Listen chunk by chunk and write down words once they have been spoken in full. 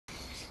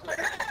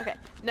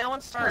No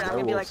one started. I'm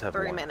gonna be like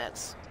 30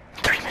 minutes.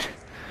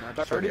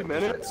 30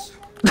 minutes?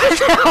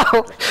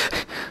 No!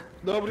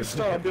 Nobody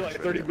started. I'll be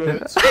like 30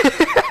 minutes.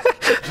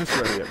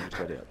 Just ready up.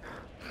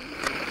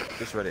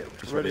 Just ready up.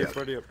 Just ready up.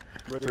 Ready up.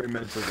 3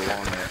 minutes is a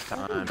long ass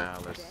time,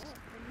 Alice.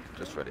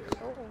 Just ready up.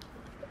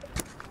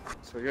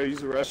 So I gotta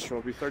use the restroom.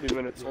 It'll be 30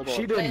 minutes. Hold on.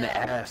 She didn't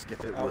ask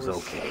if it was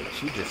okay.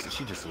 She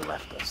just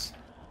left us.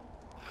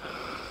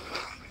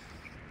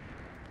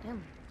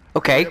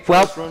 Okay,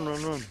 well.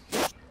 Run.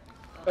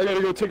 I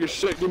gotta go take a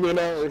shit. Give me an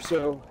hour or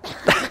so.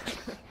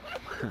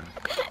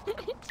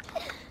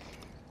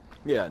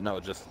 Yeah, no,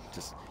 just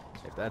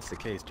if that's the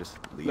case, just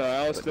leave. No,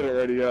 Alice did it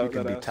already. You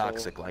can be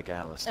toxic like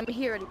Alice. I mean,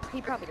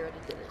 he probably already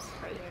did this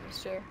right here in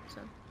his chair, so.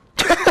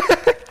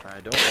 I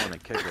don't want to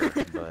kick her,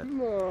 but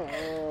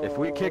if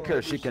we kick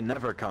her, she can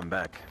never come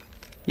back.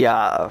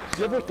 Yeah.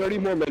 Give her 30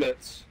 more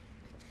minutes.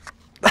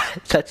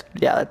 That's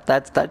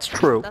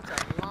true. That's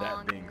a long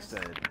That being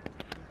said,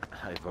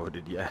 I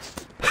voted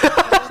yes.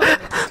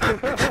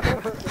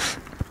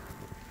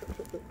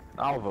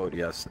 I'll vote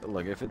yes.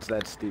 Look, if it's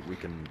that steep, we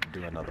can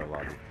do another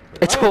lobby.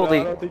 It's only.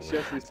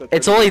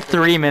 It's only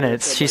 3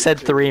 minutes. She said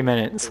 3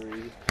 minutes.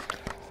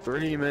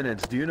 3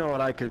 minutes. Do you know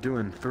what I could do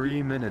in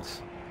 3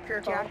 minutes?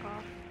 Jerk off.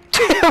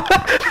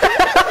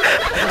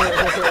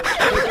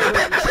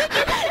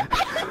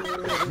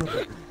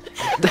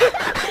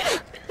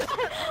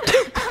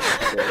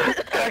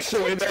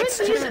 Actually, that's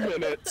 2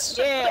 minutes.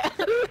 Yeah.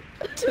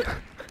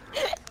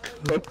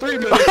 But 3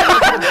 minutes,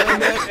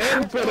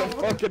 and put a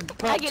fucking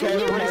pop tart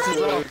in my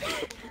mouth.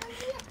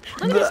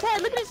 Look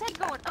at his head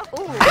going.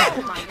 Oh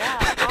my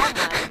god.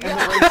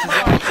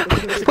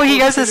 Well, he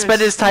has to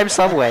spend his time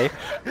some way.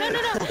 No.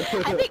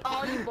 I think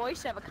all you boys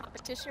should have a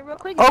competition real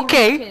quick.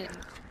 Okay.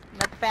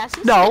 The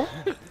fastest. No.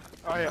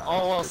 Alright,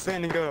 all while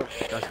standing up.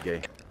 That's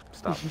gay.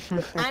 Stop.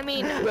 I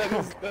mean.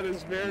 That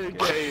is very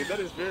gay. That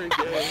is very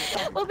gay.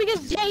 Well,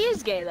 because Jay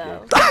is gay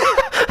though.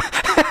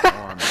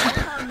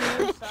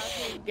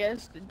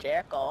 Guess to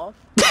jack off.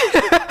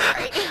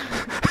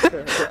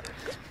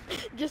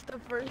 Just the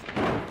first.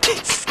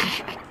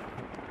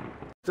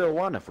 Still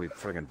won if we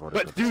friggin' voted.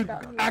 But dude,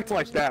 act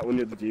like that when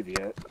you're the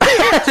deviant.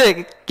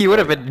 He would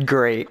have been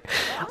great.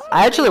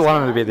 I actually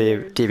want him to be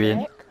the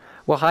deviant.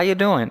 Well, how you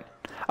doing?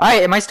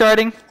 Alright, am I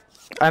starting?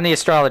 I'm the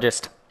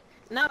astrologist.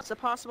 No, it's a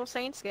possible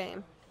Saints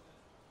game.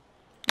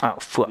 Oh,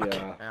 fuck.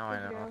 Yeah.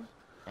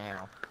 I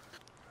know.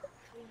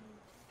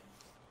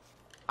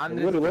 I'm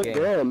gonna let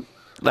down.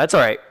 That's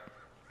alright.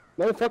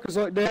 Motherfuckers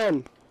let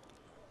down.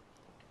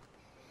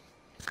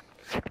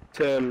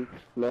 10,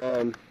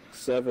 9,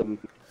 7,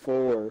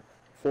 4,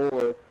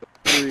 4,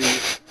 3,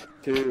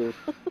 2,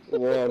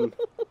 1.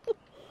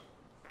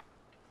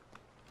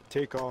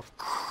 Take off.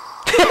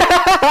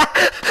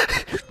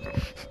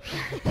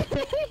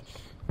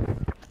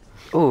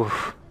 Ooh.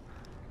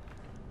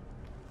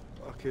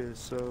 Okay,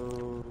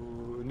 so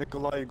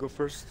Nikolai, you go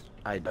first.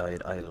 I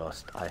died, I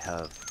lost, I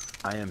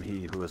am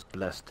he who is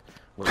blessed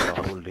with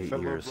the holy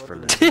ears for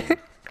listening.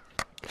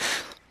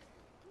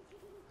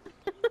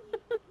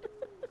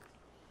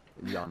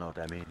 Y'all know what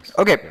that means.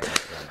 Okay. Y'all know what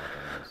that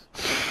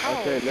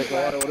means. Okay,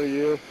 Nikolai, what are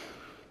you?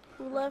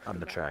 Who left? I'm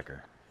the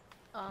tracker.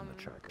 I'm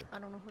the tracker. I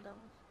don't know who that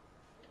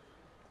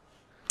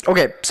was.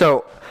 Okay,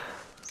 so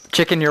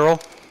chicken Ural.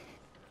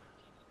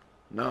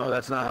 No,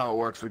 that's not how it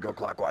works. We go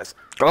clockwise.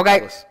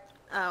 Okay.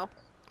 Oh.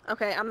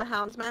 Okay, I'm the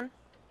houndsman.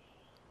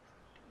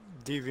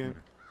 Deviant.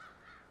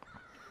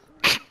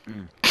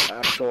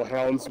 Actual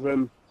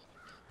houndsman.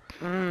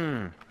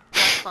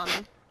 That's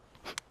funny.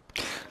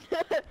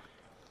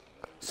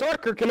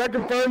 Sarker, can I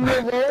confirm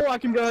your role? I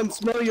can go ahead and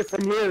smell you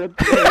from here.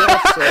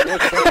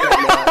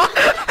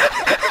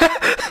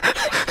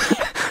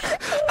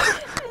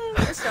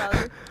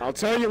 I'll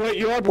tell you what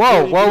you are.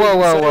 Whoa.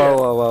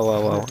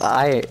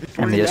 I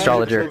am the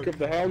astrologer.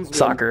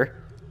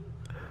 Soccer.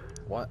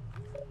 What?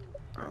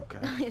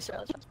 Okay.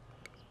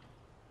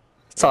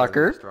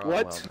 Soccer.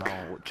 What?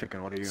 Well, no,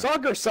 chicken, what are you?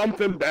 Soccer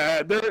something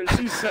bad.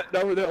 She's sitting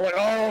over there like,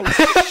 oh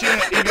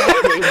shit, you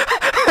got me.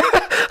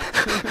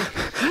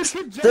 You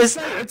should just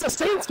say, it's a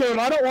Saints game.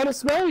 I don't want to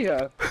smell you.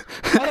 I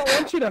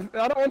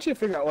don't want you to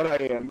figure out what I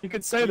am. You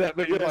could say that,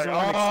 but you're like,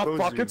 oh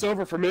fuck, it's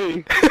over for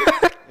me.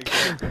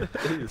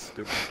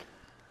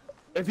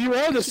 If you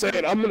are to say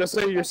it, I'm gonna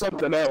say you're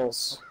something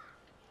else.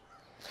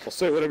 I'll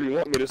say whatever you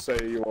want me to say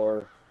you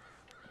are.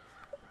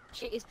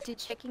 Did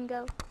chicken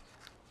go?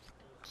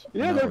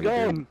 Yeah, No, they're he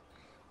gone.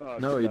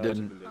 No, he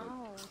didn't.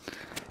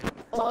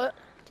 What?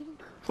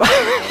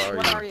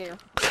 What are you?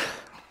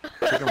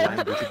 Chicken wing,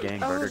 Gucci gang,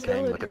 Burger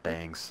King, look at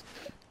bangs.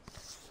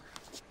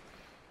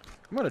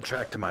 I'm gonna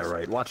track to my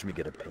right. Watch me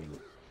get a ping.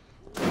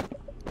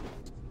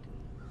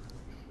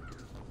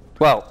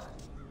 Well.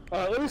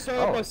 Let me start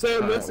off by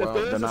saying this. well, if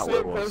there's they're a not same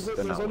werewolves. person,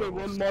 They're there's not only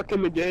werewolves. one mark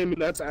in the game,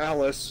 and that's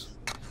Alice.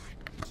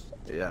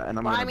 Yeah, and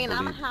I'm Well, gonna I mean,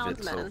 I'm a believe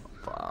it so houndsman.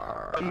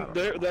 far.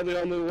 They're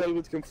the only one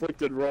with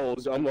conflicted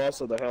roles. I'm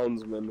also the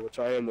houndsman, which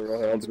I am the real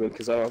houndsman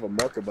because I don't have a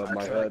mark above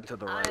my head. To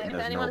the right, and If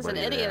there's anyone's an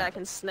nobody idiot, there. I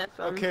can sniff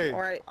him. Okay,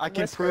 or I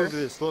can whisper. prove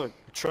this. Look,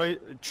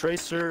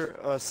 Tracer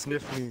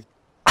sniffed me.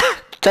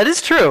 That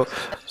is true.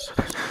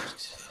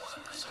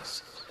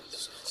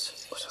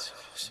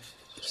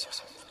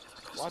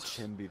 Watch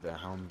him be the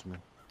houndsman.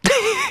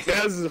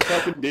 This is a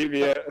fucking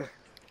deviant.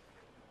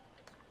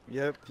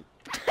 Yep.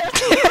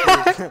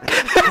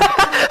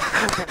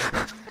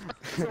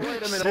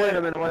 Wait a minute.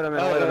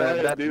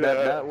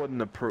 That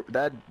wouldn't approve.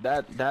 That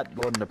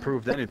wouldn't have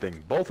proved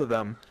anything. Both of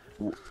them.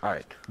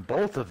 Alright.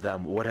 Both of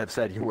them would have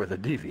said you were the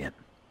deviant.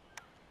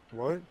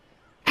 What?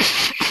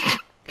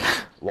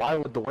 Why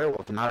would the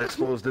werewolf not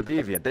expose the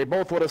deviant? They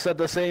both would have said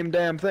the same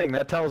damn thing.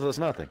 That tells us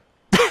nothing.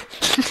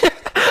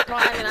 Well,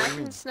 I mean, I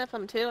can sniff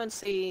them too and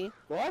see.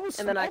 Well,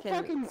 And then I I'll can-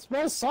 fucking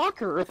smell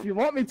soccer if you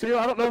want me to.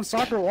 I don't know if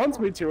soccer wants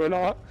me to or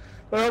not.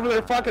 They're over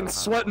there fucking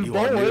sweating You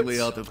are bullets.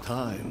 nearly out of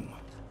time.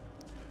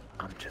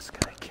 I'm just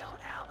gonna kill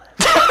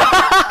Alice.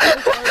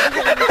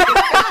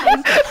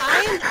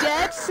 I am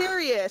dead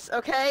serious,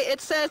 okay?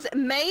 It says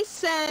may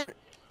send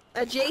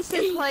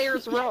adjacent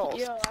players roles.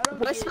 Yo, I don't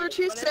Whisper get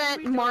to it. Whenever sent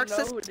you don't marks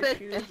know who to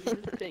suspicion. choose, you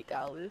take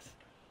Alice.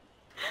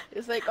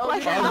 It's like, oh,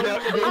 Like, you don't know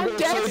who to I'm choose.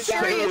 dead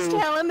so serious, true.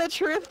 telling the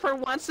truth for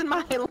once in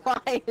my life.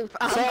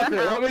 Soccer,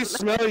 let me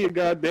smell you,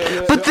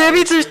 goddammit. But that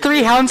means there's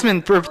 3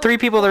 houndsmen, or 3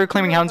 people that are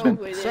claiming houndsmen.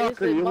 Who it is,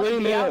 Soccer, it you must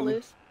lean be in.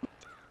 Alice.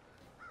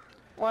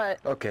 What?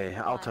 Okay,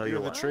 I'll tell you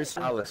You're the what. tracer?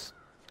 Alice.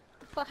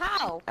 But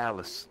how?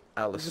 Alice.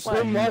 Just Do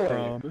swim you my way.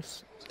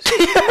 promise? Do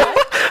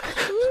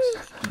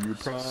you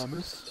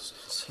promise?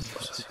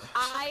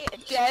 I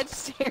dead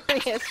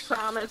serious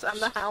promise I'm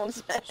the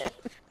houndsman.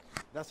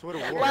 That's what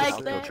it was. Like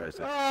I'll kill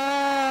Tracy.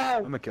 Ah!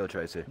 I'm gonna kill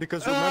Tracy.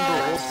 Because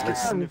remember, wolves get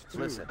sniffed too.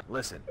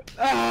 Listen.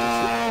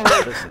 Ah!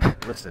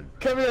 Listen.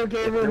 Come here, If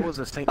there gamer. was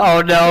a Saint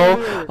Oh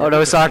no. Oh no,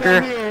 Come soccer.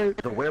 here.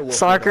 the werewolf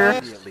Soccer. would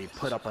immediately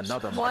put up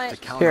another mark to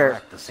What?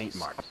 counteract the Saint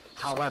mark.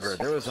 However,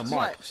 there is a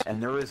mark,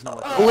 and there is no.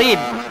 Lead.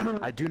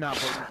 I do not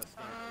believe.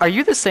 Are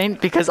you the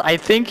saint? Because I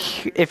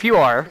think if you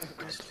are,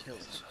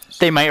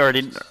 they might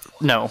already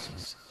know.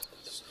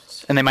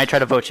 And they might try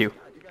to vote you.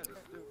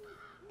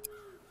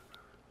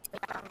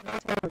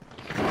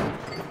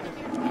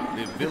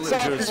 The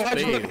villagers Soccer,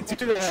 failed.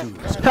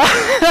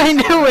 I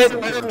knew it!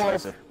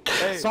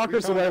 Hey,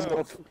 Soccer's the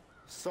werewolf.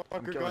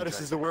 Soccer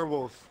goddess is the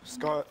werewolf.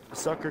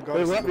 Soccer They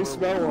goddess let me is the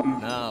smell werewolf.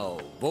 them. Now,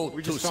 vote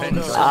We to just send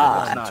found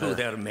out. someone to her.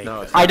 their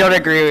maker. I don't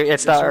agree,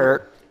 it's not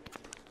her.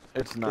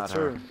 It's not It's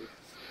her. her.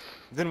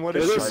 Then what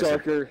It is is Tracer?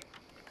 soccer.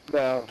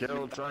 No.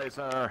 Kill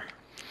Tracer.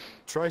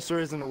 Tracer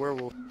isn't a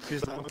werewolf.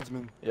 He's the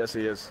huntsman. Yes,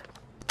 he is.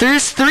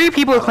 There's 3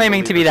 people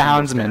claiming to be the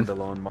houndsman.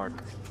 Standalone mark.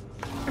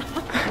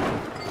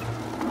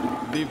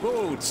 The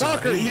votes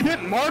Soccer, are you in.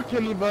 didn't mark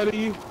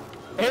anybody,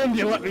 and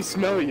you let me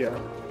smell you.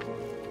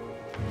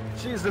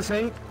 She's the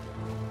Saint.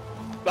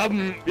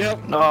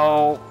 Yep.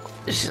 No.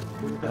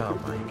 Oh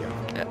my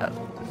god.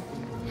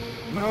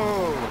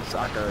 No.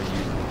 Soccer,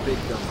 you big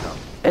dumb dumb.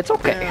 It's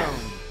okay.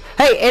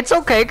 Hey, it's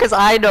okay, because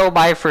I know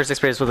my first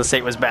experience with the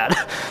saint was bad.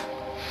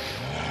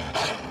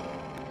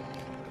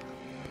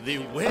 The I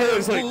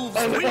was like, werewolves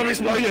let me win.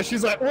 smell you.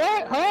 She's like,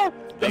 what? Huh?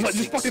 I was like,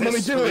 just fucking let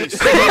me do it.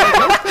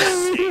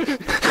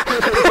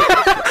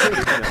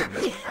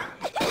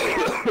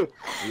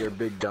 You're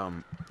big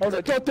dumb. I was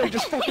like, don't think,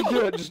 just fucking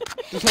do it. Just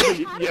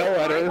fucking yell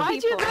at her.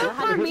 Why'd you vote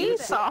for me,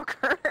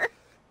 Soccer?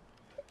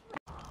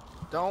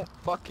 Don't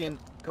fucking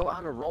go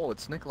on a roll.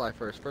 It's Nikolai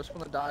first. First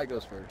one to die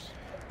goes first.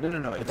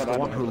 No. It's thought the I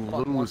one knew who who the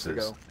fuck wants to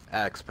loses. go.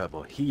 Axe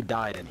Pebble. He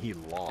died and he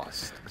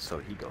lost, so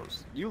he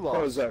goes. You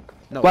lost. Prozac.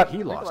 No, What?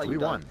 he lost. Nikolai, We you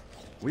won. died.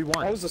 We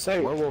won. I was the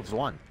same. Werewolves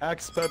won.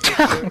 Axe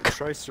Pepper,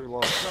 Tracer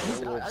lost. I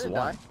Werewolves didn't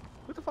won. die.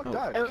 Who the fuck Oh.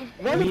 died?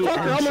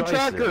 Motherfucker, I'm a and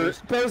tracker.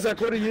 Tracer.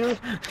 Prozac, what are you?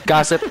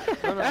 Gossip.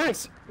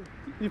 Axe,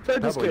 you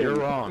played this Pebble, game. you're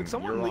wrong. Did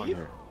someone You're wrong leave?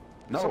 here.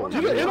 No, Someone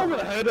Did you get hit over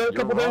the head a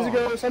couple days wrong.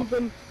 ago or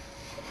something?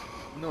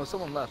 No,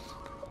 someone left.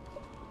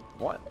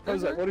 What?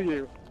 Prozac, what are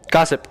you?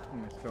 Gossip.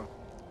 Let's go.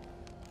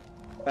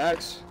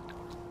 Axe.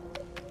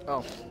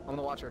 Oh, I'm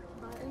the watcher.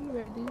 Are you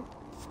ready?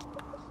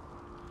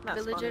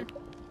 That's Villager.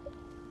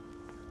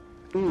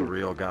 The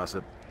real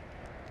gossip.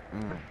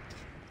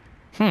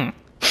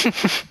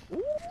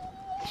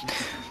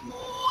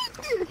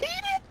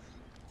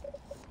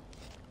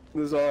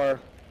 Nazar.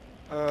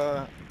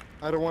 I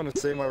don't want to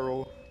say my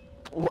role.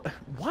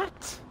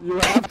 What? You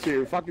have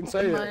to. Fucking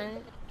say it. Mine.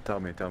 Tell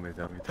me.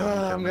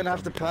 I'm gonna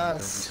have to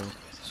pass.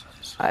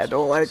 I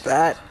don't like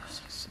that.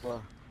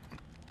 Well,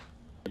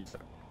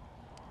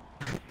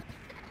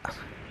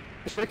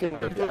 Chicken.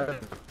 yeah.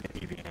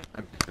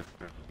 I'm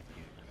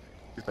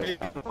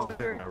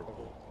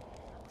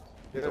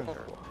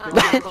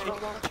not the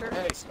watcher.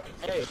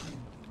 Hey.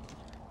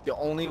 The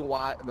only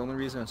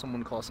reason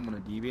someone calls someone a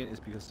deviant is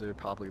because they're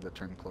probably the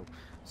turncloak.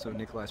 So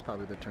Nikolai's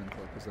probably the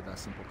turncloak because of that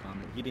simple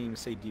comment. He didn't even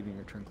say deviant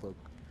or turncloak.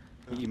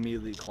 He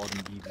immediately called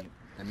him deviant.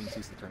 That means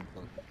he's the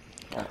turncloak.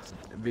 That's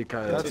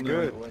Because That's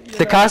good. The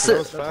That gossip.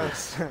 was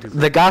fast.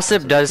 The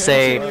gossip does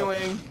say.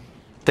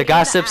 The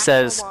gossip As the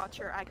says. actual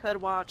watcher, I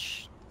could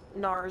watch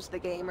Nars the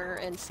gamer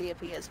and see if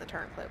he is the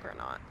turncloak or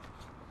not.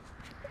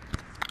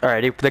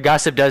 Alrighty, the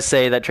gossip does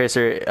say that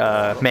Tracer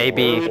may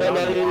be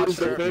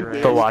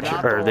the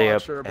watcher or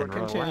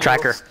the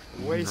tracker.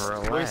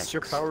 Waste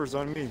your powers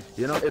on me.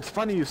 You know, it's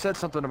funny you said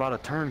something about a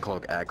turn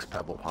cloak, Axe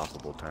Pebble,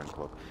 possible turn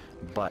cloak,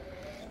 but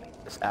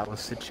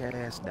Alice, sit your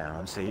ass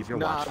down, save your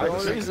watch. The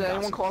only reason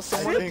anyone calls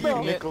someone a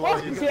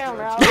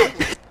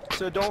deviant,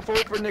 so don't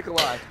vote for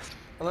Nikolai.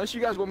 Unless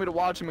you guys want me to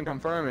watch him and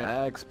confirm it.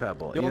 Axe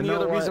Pebble. The only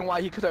other reason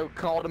why he could have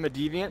called him a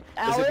deviant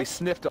is if he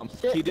sniffed him.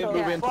 He didn't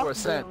move in for a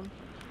scent.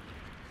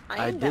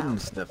 I didn't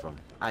sniff him.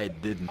 I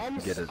didn't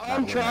get it.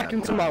 I'm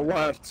tracking to my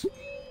left.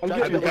 I'm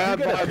getting bad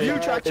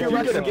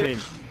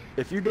vibes.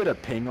 If you get a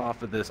ping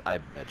off of this, I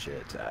bet you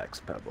it's Axe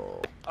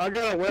Pebble. I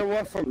got a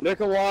werewolf from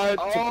Nikolai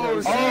to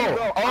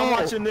I'm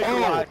watching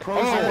Nikolai.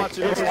 I'm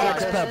watching It's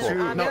Axe Pebble.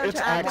 I'm No, gonna it's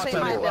try Axe to say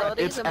my Pebble.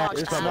 abilities It's and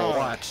Axe watch Pebble. out.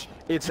 Watch.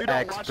 It's You don't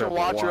Axe watch Pebble. a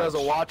watcher Watch. as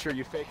a watcher,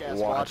 you fake ass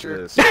Watch watcher.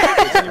 this.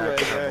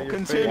 Anyway,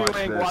 continuing Watch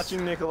this.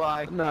 watching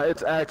Nikolai. No,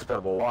 it's Axe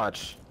Pebble.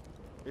 Watch.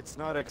 It's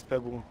not X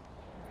Pebble.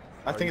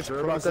 I think you it's sure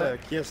about that?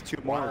 Prozac. He has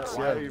 2 marks.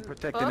 Why are Yeah. you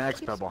protecting Book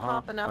Axe keeps Pebble, huh?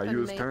 popping up Are in you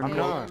his main turn I'm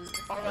menu. not.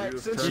 Alright,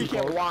 since turn she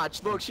can't cloak?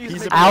 watch, look, she's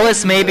making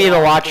Alice may be the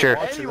watcher.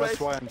 That's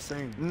why I'm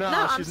saying. No,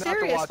 No, I'm she's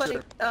serious. not the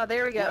watcher. But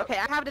there we go. Okay,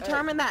 I have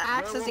determined that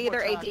Axe is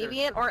either a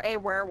deviant or a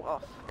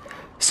werewolf.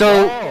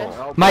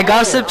 So, my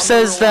gossip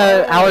says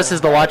that Alice is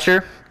the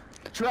watcher.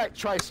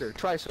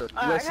 Tricer.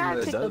 I Listen gotta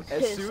to take this. a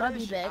As piss. soon I'll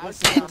as be back.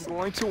 I'm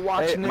going to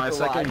watch Hey, Nikolai. my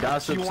second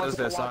gossip She wants says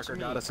to that watch soccer me.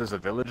 goddess is a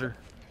villager.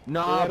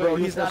 Nah, bro,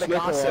 he's not a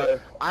That's gossip. Nikolai.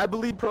 I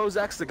believe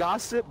Prozac's the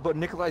gossip, but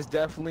Nikolai's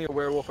definitely a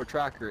werewolf or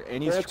tracker,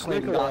 and he's That's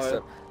claiming Nikolai.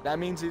 gossip. That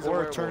means he's a Or a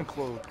werewolf. turn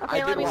cloak.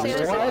 Okay, let me say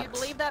this. What? Do you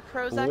believe that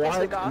Prozac is the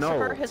What? gossiper?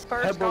 No. His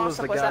first Pebble is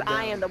gossip the was that I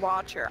goddamn- am the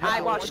watcher.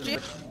 I watched you.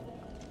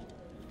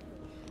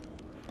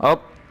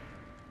 Oh,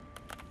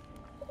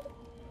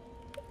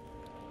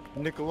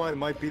 Nikolai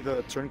might be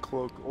the turn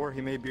cloak, or he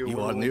may be a You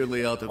are werewolf.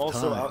 nearly out of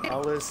Also, time.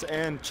 Alice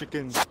and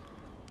Chicken.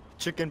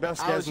 Chicken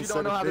Basket Alice, you hasn't don't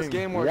said know a how this thing.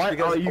 game works What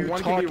because are you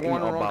one can be talking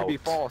one and one can be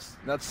about? false.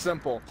 That's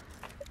simple.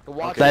 The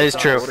watcher That is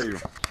false. true. What are you?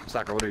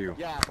 Soccer, what are you?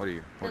 Yeah. What are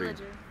you? What are you?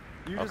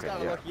 You just Okay,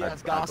 got a yeah, lucky I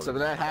ass gossip,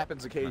 believe and that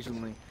happens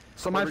occasionally.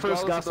 So my But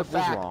first regardless of gossip the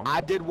was fact, wrong.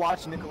 I did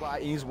watch Nikolai,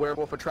 and he's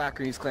werewolf or tracker,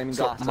 and he's claiming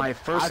So gossip. my I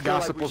first feel like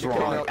gossip we was should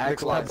kill wrong. Axe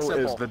Nikolai. Pebble is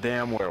Simple. the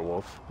damn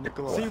werewolf.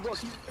 Nikolai. See, look,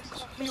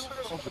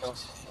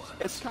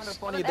 it's kind of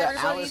funny But that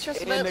everybody Alice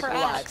just and vote for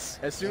Nikolai, Axe.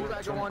 as soon as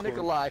I go on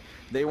Nikolai,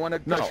 they want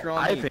to No, pressure on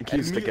I me. think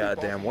he's the Immediately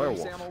goddamn both of them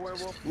werewolf. say I'm a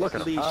werewolf. Look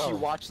at him. Luckily, she Oh.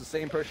 watched the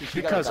same person.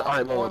 She Because got a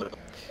I gossip on.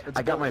 It's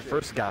I got my bullshit.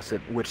 first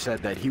gossip, which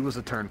said that he was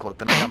a turn cloak.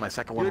 Then I got my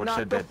second one, You're which not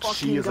said the that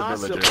she is a fucking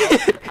villager.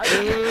 gossip.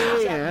 I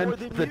more And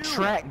than the you.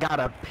 track got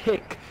a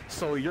pick,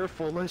 so you're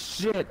full of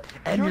shit,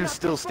 and you're not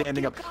still the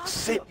standing up. fucking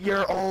Sit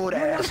your old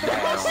ass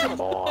down,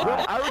 boy. Bro,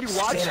 I already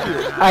watched Sit you.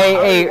 down.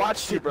 I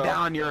watched you, Sit bro.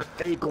 down, you're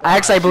fake.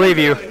 Axe, I believe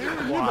you. You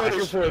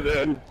voting for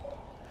then?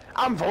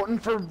 I'm voting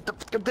for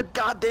the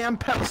goddamn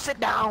Pebble. Sit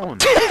down.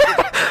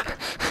 I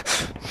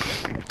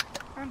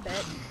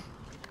bet.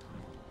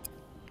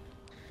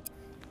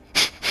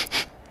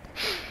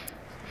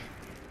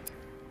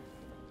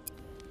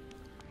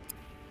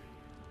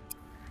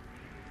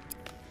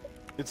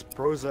 It's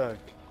Prozac.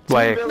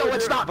 Wait. No,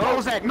 it's not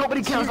Prozac.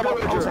 Nobody cares about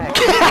Prozac.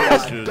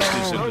 Villagers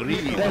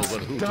disagree over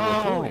who to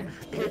Dumb. vote.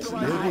 It's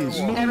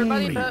not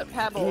Everybody me. vote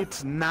Pebble.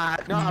 It's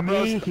not Nah,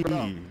 bro, me.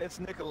 it's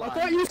Nikolai. I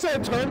thought you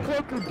said turn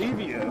cloak or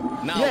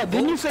deviant. Now Yeah,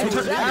 didn't you say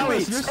vote for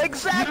Alice?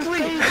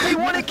 Exactly! They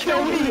want to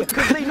kill me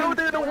because they know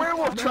they're the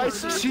werewolf,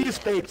 Tricer. She's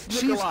fake.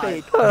 She's Nikolai.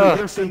 fake. But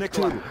you're fake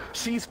too.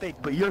 She's fake,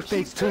 but you're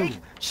fake too.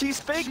 She's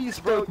fake,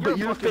 Bro, but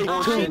you're fake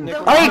too. Hey!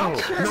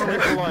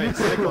 Nikolai. It's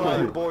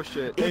Nikolai.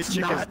 Bullshit. It's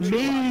not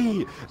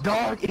me.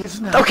 Dog, it's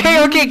not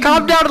Okay,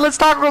 calm down and let's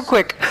talk real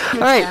quick.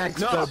 Alright.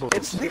 Axe No, Pebble.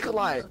 it's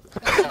Nikolai.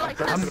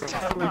 I'm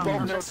We both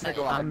know it's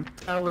Nikolai. I'm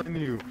telling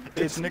you,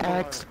 it's Nikolai.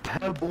 Axe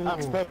Pebble.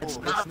 It's Pebble.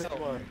 It's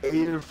Nikolai.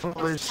 You're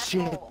full of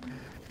shit.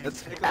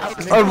 It's Nikolai.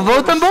 Oh,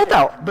 vote them both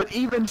out. But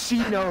even she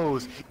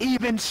knows,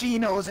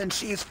 and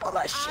she's full of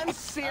I'm shit.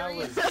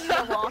 seriously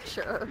a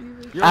watcher.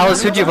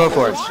 Alice, who'd you vote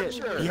for?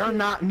 You're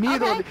not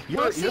neither. Okay,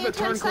 You're we'll see the in 10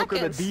 turn cloak or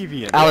the seconds.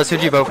 deviant. Alice,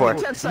 who'd you vote for?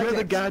 You're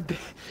the goddamn.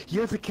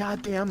 You're the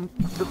goddamn.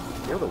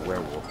 You're the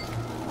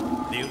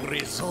werewolf. The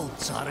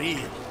results are in.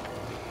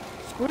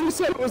 What do you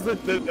say was a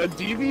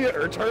deviant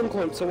or turn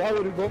cloak? So why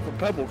would he vote for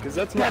Pebble? Because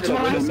that's not That's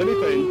gonna what win I us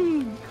anything.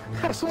 mean.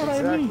 That's what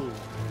I mean.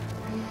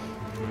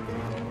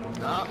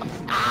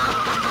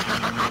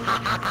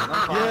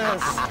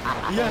 Yes.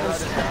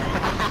 Yes.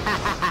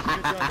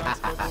 Good job, Axe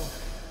Pebble.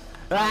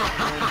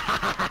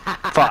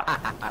 Fuck.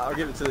 I'll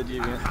give it to the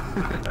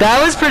deviant.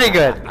 That was pretty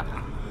good.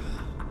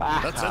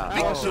 That's a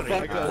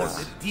victory for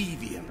the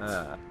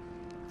deviant.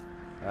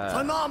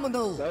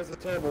 Phenomenal. That was a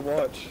terrible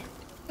watch.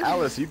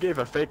 Alice, you gave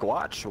a fake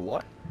watch.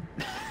 What?